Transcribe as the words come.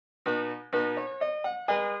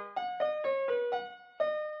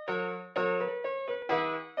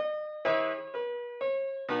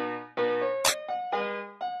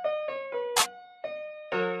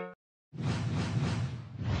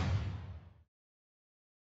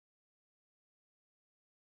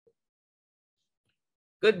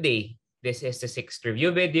Good day. This is the 6th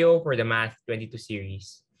review video for the Math 22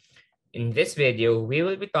 series. In this video, we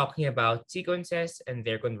will be talking about sequences and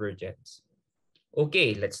their convergence.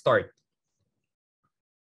 Okay, let's start.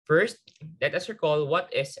 First, let us recall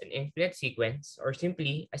what is an infinite sequence or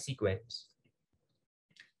simply a sequence.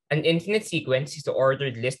 An infinite sequence is the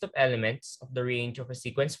ordered list of elements of the range of a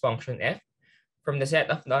sequence function f from the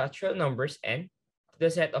set of natural numbers n to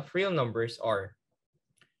the set of real numbers r.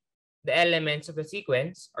 The elements of the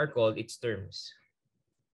sequence are called its terms.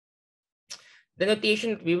 The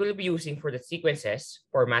notation that we will be using for the sequences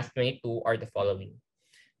for Math 22 are the following.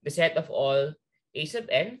 The set of all a sub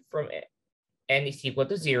n from n is equal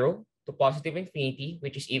to 0 to positive infinity,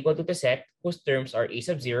 which is equal to the set whose terms are a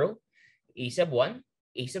sub 0, a sub 1,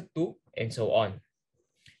 a sub 2, and so on.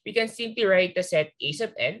 We can simply write the set a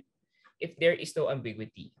sub n if there is no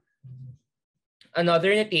ambiguity.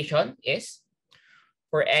 Another notation is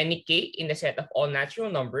for any k in the set of all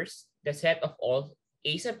natural numbers, the set of all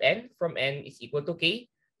a sub n from n is equal to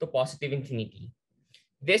k to positive infinity.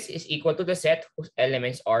 This is equal to the set whose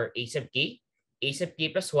elements are a sub k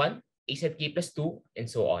plus 1, a sub k plus 2, and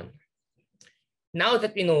so on. Now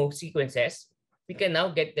that we know sequences, we can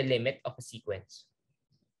now get the limit of a sequence.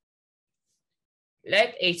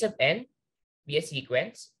 Let a sub n be a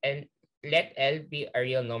sequence and let L be a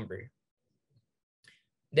real number.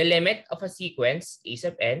 The limit of a sequence a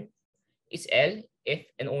sub n is L if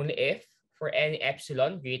and only if for any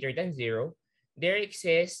epsilon greater than 0, there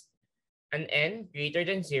exists an n greater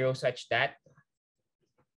than 0 such that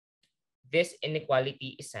this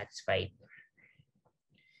inequality is satisfied.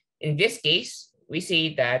 In this case, we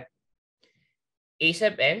say that a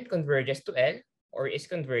sub n converges to L or is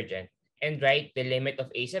convergent and write the limit of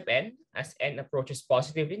a sub n as n approaches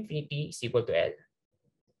positive infinity is equal to L.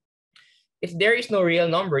 If there is no real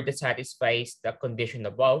number that satisfies the condition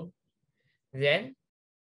above, then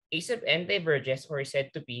a sub n diverges or is said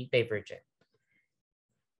to be divergent.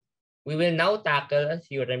 We will now tackle a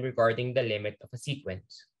theorem regarding the limit of a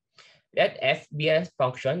sequence. Let f be a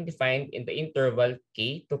function defined in the interval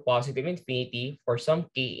k to positive infinity for some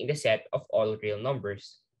k in the set of all real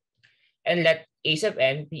numbers. And let a sub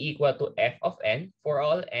n be equal to f of n for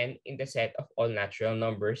all n in the set of all natural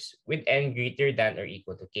numbers with n greater than or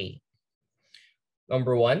equal to k.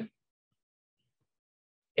 Number 1,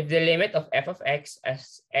 if the limit of f of x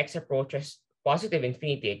as x approaches positive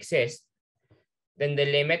infinity exists, then the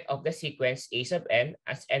limit of the sequence a sub n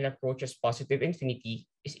as n approaches positive infinity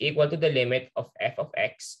is equal to the limit of f of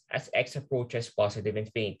x as x approaches positive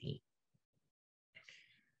infinity.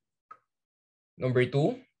 Number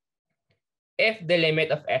 2, if the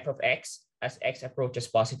limit of f of x as x approaches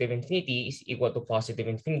positive infinity is equal to positive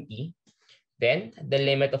infinity, then the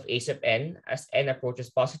limit of a sub n as n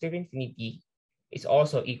approaches positive infinity is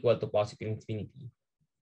also equal to positive infinity.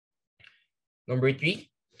 Number 3,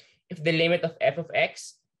 if the limit of f of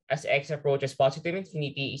x as x approaches positive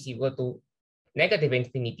infinity is equal to negative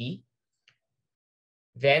infinity,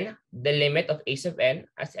 then the limit of a sub n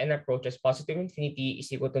as n approaches positive infinity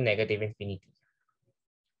is equal to negative infinity.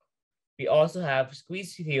 We also have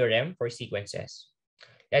squeeze theorem for sequences.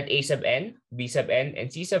 Let a sub n, b sub n, and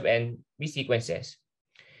c sub n be sequences.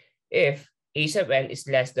 If a sub n is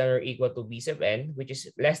less than or equal to b sub n, which is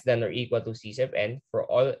less than or equal to c sub n for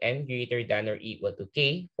all n greater than or equal to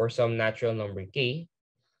k for some natural number k,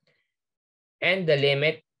 and the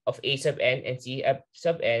limit of a sub n and c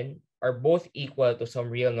sub n are both equal to some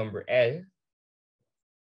real number L,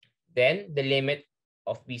 then the limit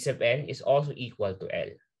of b sub n is also equal to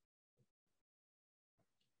L.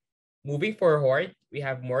 Moving forward, we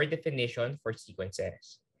have more definition for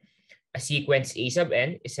sequences. A sequence a sub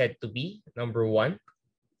n is said to be, number 1,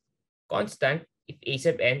 constant if a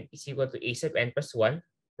sub n is equal to a sub n plus 1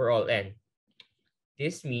 for all n.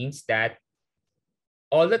 This means that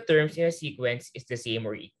all the terms in a sequence is the same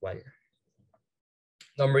or equal.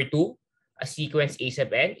 Number 2, a sequence a sub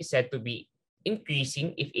n is said to be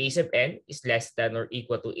increasing if a sub n is less than or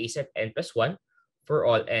equal to a sub n plus 1 for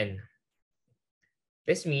all n.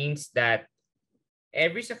 This means that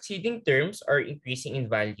every succeeding terms are increasing in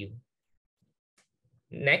value.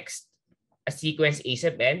 Next, a sequence a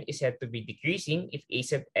sub n is said to be decreasing if a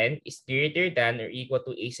sub n is greater than or equal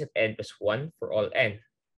to a sub n plus 1 for all n.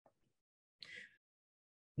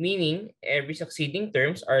 Meaning, every succeeding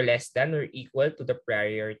terms are less than or equal to the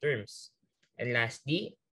prior terms. And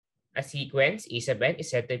lastly, a sequence a sub n is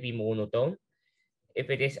said to be monotone if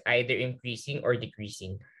it is either increasing or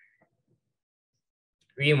decreasing.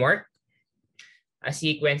 Remark, a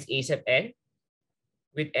sequence a sub n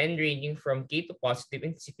with n ranging from k to positive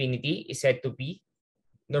infinity is said to be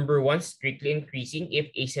Number 1, strictly increasing if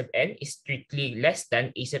a sub n is strictly less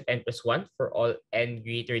than a sub n plus 1 for all n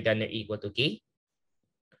greater than or equal to k.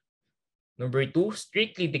 Number 2,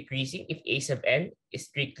 strictly decreasing if a sub n is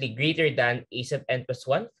strictly greater than a sub n plus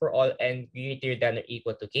 1 for all n greater than or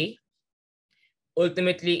equal to k.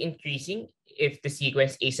 Ultimately increasing if the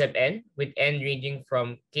sequence a sub n with n ranging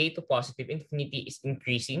from k to positive infinity is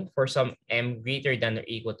increasing for some m greater than or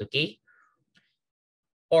equal to k.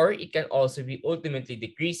 Or it can also be ultimately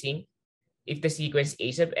decreasing if the sequence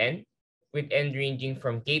a sub n with n ranging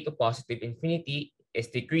from k to positive infinity is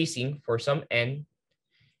decreasing for some n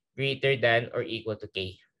greater than or equal to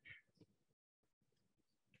k.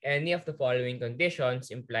 Any of the following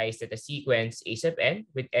conditions implies that the sequence a sub n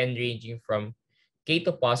with n ranging from k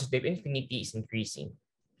to positive infinity is increasing.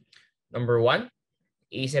 Number 1,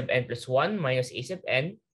 a sub n plus 1 minus a sub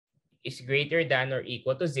n is greater than or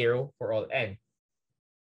equal to 0 for all n.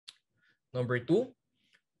 Number 2,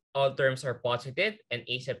 all terms are positive and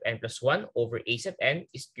a sub n plus 1 over a sub n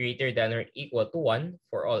is greater than or equal to 1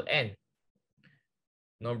 for all n.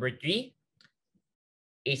 Number 3,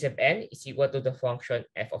 a sub n is equal to the function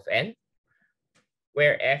f of n,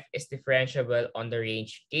 where f is differentiable on the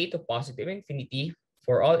range k to positive infinity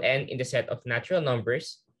for all n in the set of natural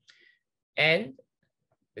numbers, and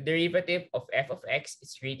the derivative of f of x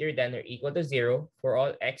is greater than or equal to 0 for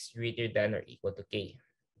all x greater than or equal to k.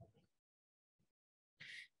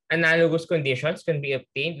 Analogous conditions can be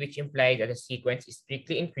obtained which imply that a sequence is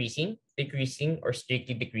strictly increasing, decreasing, or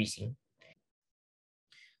strictly decreasing.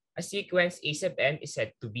 A sequence a sub n is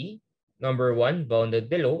said to be, number 1, bounded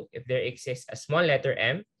below if there exists a small letter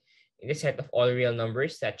m in the set of all real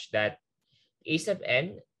numbers such that a sub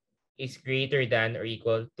n is greater than or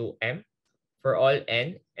equal to m for all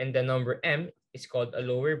n, and the number m is called a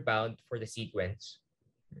lower bound for the sequence.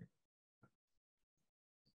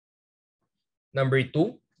 Number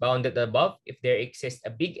 2, bounded above if there exists a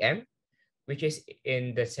big M, which is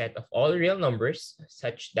in the set of all real numbers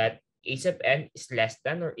such that a sub n is less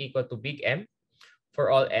than or equal to big M for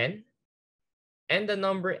all n, and the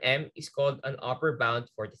number m is called an upper bound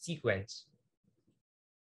for the sequence.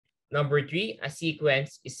 Number 3, a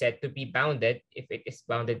sequence is said to be bounded if it is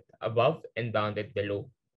bounded above and bounded below.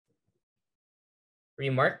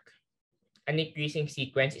 Remark, an increasing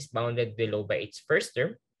sequence is bounded below by its first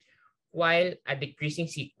term, while a decreasing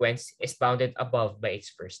sequence is bounded above by its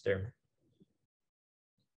first term.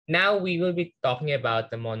 Now we will be talking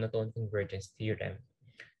about the monotone convergence theorem.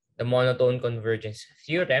 The monotone convergence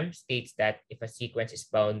theorem states that if a sequence is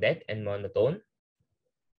bounded and monotone,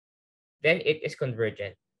 then it is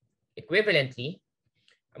convergent. Equivalently,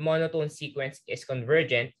 a monotone sequence is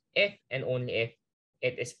convergent if and only if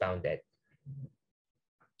it is bounded.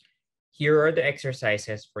 Here are the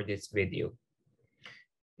exercises for this video.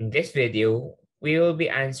 In this video, we will be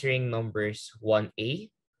answering numbers 1a,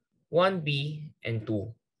 1b, and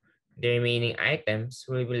 2. The remaining items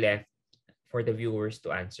will be left for the viewers to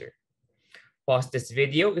answer. Pause this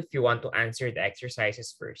video if you want to answer the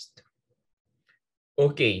exercises first.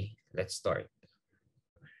 Okay, let's start.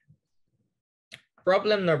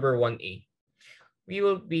 Problem number 1a. We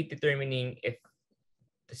will be determining if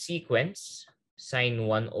the sequence sine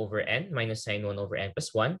 1 over n minus sine 1 over n plus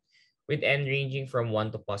 1 with n ranging from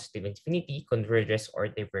 1 to positive infinity converges or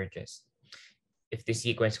diverges. If the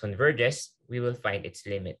sequence converges, we will find its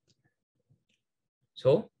limit.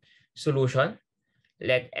 So, solution,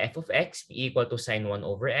 let f of x be equal to sine 1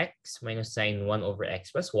 over x minus sine 1 over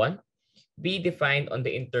x plus 1 be defined on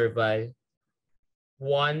the interval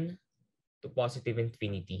 1 to positive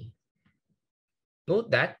infinity.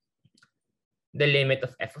 Note that the limit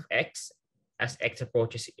of f of x as x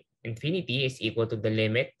approaches infinity is equal to the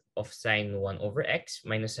limit of sine 1 over x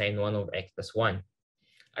minus sine 1 over x plus 1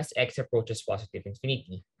 as x approaches positive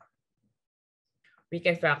infinity. We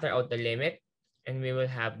can factor out the limit and we will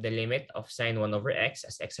have the limit of sine 1 over x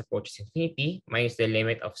as x approaches infinity minus the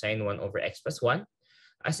limit of sine 1 over x plus 1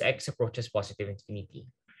 as x approaches positive infinity.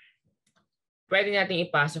 Pwede natin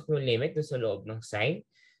ipasok yung limit doon sa loob ng sine,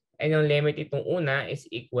 and yung limit itong una is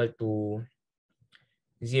equal to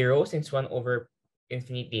 0 since 1 over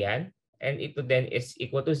infinity yan. And ito then is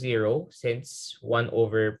equal to 0 since 1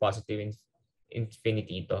 over positive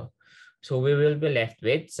infinity ito. So we will be left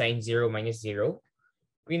with sine 0 minus 0.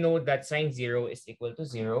 We know that sine 0 is equal to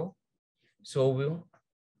 0. So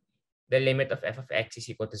the limit of f of x is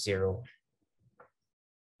equal to 0.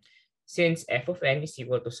 Since f of n is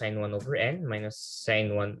equal to sine 1 over n minus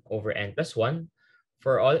sine 1 over n plus 1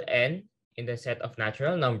 for all n in the set of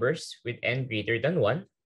natural numbers with n greater than 1,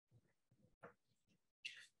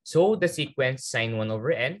 so the sequence sine 1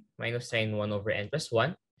 over n minus sine 1 over n plus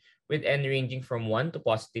 1 with n ranging from 1 to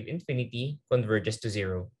positive infinity converges to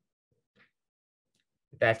 0.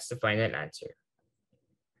 That's the final answer.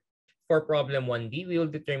 For problem 1D, we will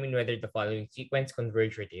determine whether the following sequence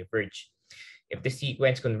converge or diverge. If the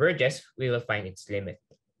sequence converges, we will find its limit.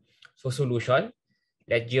 So solution,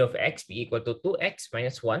 let g of x be equal to 2x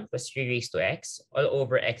minus 1 plus 3 raised to x all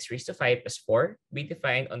over x raised to 5 plus 4 be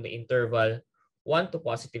defined on the interval 1 to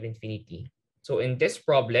positive infinity. So in this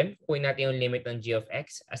problem, kunin natin yung limit ng g of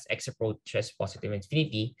x as x approaches positive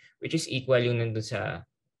infinity, which is equal yung nandun sa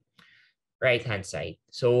right-hand side.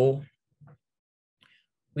 So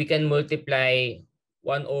we can multiply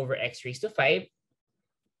 1 over x raised to 5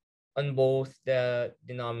 on both the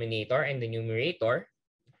denominator and the numerator,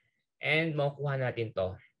 and makukuha natin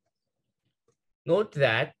to. Note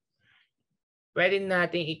that pwede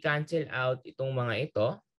natin i-cancel out itong mga ito.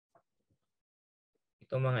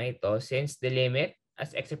 Itong mga ito, since the limit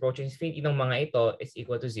as x approaches infinity ng mga ito is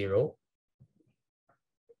equal to 0.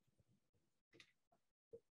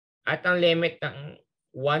 At ang limit ng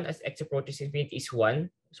 1 as x approaches infinity is 1.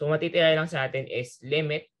 So matitira lang sa atin is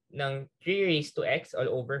limit ng 3 raised to x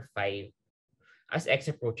all over 5 as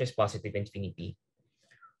x approaches positive infinity.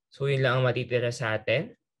 So yun lang ang matitira sa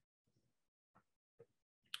atin.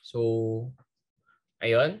 So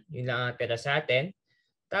ayun, yun lang ang tira sa atin.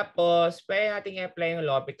 Tapos, pwede natin i-apply yung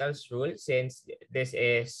L'Hopital's rule since this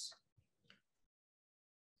is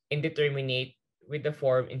indeterminate with the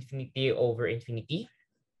form infinity over infinity.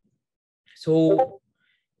 So,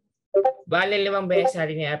 bale 5 beses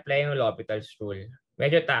natin i-apply yung L'Hopital's rule.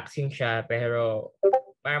 Medyo taxing siya, pero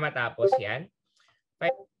para matapos yan.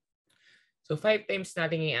 So, 5 times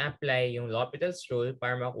natin i-apply yung L'Hopital's rule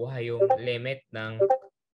para makuha yung limit ng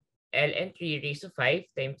ln 3 raised to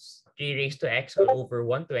 5 times 3 raised to x all over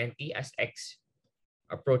 120 as x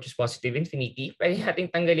approaches positive infinity. Pwede natin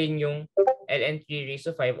tanggalin yung ln 3 raised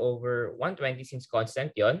to 5 over 120 since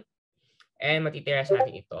constant yon. And matitira sa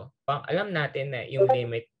atin ito. Alam natin na yung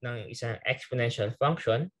limit ng isang exponential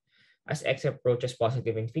function as x approaches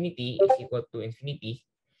positive infinity is equal to infinity.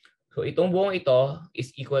 So itong buong ito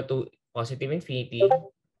is equal to positive infinity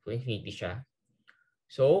to infinity siya.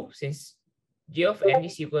 So since g of n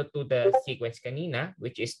is equal to the sequence kanina,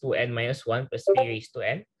 which is 2n minus 1 plus 3 raised to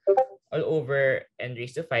n, all over n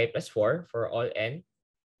raised to 5 plus 4 for all n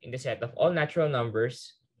in the set of all natural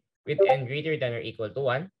numbers with n greater than or equal to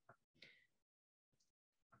 1.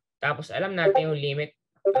 Tapos alam natin yung limit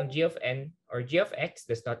ng g of n or g of x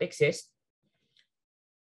does not exist.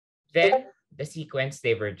 Then the sequence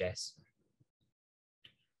diverges.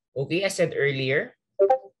 Okay, as said earlier,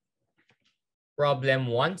 problem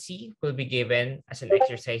 1C will be given as an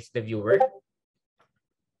exercise to the viewer.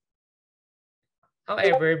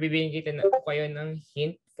 However, bibigyan ko kayo ng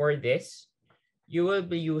hint for this. You will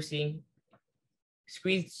be using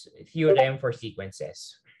squeeze theorem for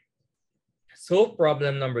sequences. So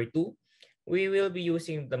problem number 2, we will be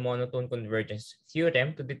using the monotone convergence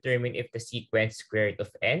theorem to determine if the sequence square root of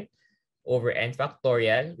n over n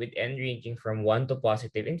factorial with n ranging from 1 to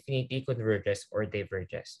positive infinity converges or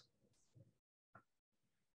diverges.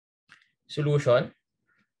 Solution,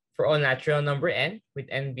 for all natural number n, with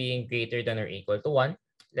n being greater than or equal to 1,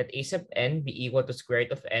 let a sub n be equal to square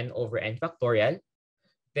root of n over n factorial.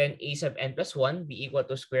 Then a sub n plus 1 be equal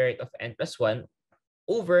to square root of n plus 1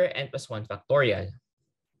 over n plus 1 factorial.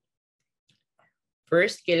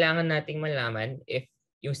 First, kailangan nating malaman if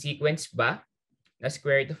yung sequence ba na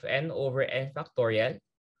square root of n over n factorial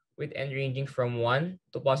with n ranging from 1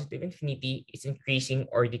 to positive infinity is increasing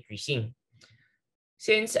or decreasing.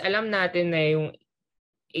 Since alam natin na yung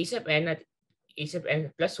a sub n at a sub n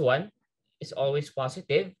plus 1 is always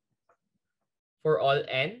positive for all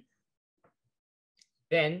n,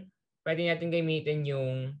 then pwede natin gamitin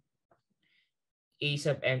yung a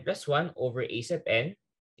sub n plus 1 over a sub n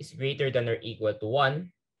is greater than or equal to 1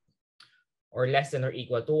 or less than or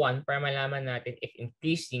equal to 1 para malaman natin if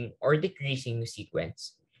increasing or decreasing yung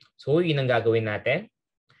sequence. So yun ang gagawin natin.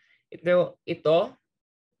 Ito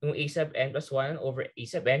yung a sub n plus 1 over a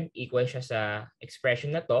sub n equal siya sa expression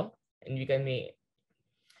na to, and we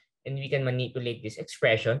can manipulate this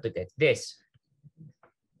expression to get this.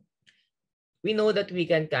 We know that we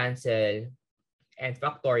can cancel n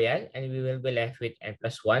factorial and we will be left with n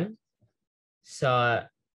plus 1 sa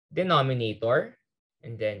denominator,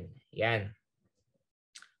 and then yan.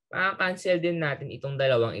 Maka-cancel din natin itong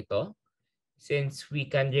dalawang ito since we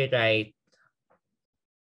can rewrite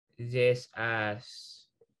this as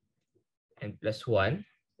n plus 1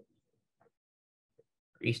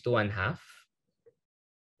 raised to 1/2.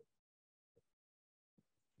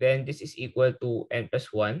 Then this is equal to n plus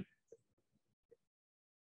 1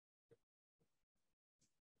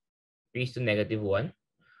 raised to -1.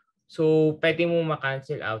 So, pwede mo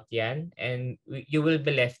ma-cancel out yan and you will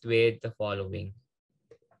be left with the following.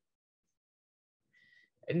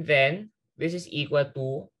 And then, this is equal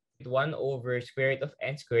to 1 over square root of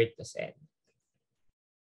n squared plus n.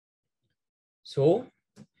 So,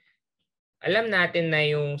 alam natin na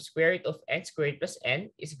yung square root of n squared plus n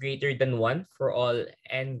is greater than 1 for all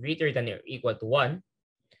n greater than or equal to 1.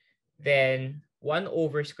 Then, 1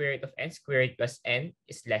 over square root of n squared plus n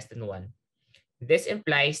is less than 1. This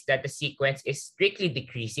implies that the sequence is strictly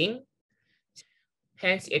decreasing.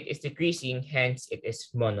 Hence, it is decreasing. Hence, it is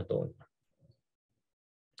monotone.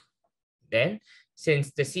 Then, since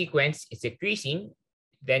the sequence is decreasing,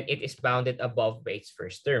 then it is bounded above by its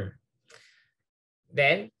first term.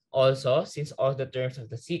 Then, also, since all the terms of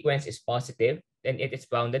the sequence is positive, then it is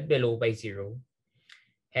bounded below by 0.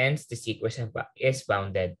 Hence, the sequence is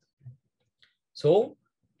bounded. So,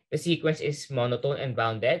 the sequence is monotone and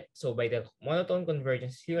bounded. So by the monotone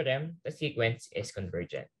convergence theorem, the sequence is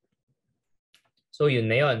convergent. So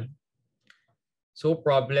yun na yun. So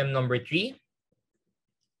problem number 3.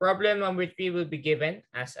 Problem number 3 will be given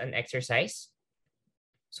as an exercise.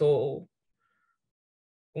 So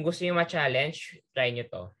kung gusto niyo ma-challenge, try nyo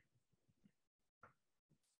to.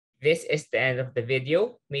 This is the end of the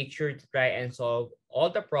video. Make sure to try and solve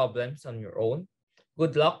all the problems on your own.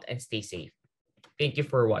 Good luck and stay safe. Thank you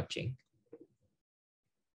for watching.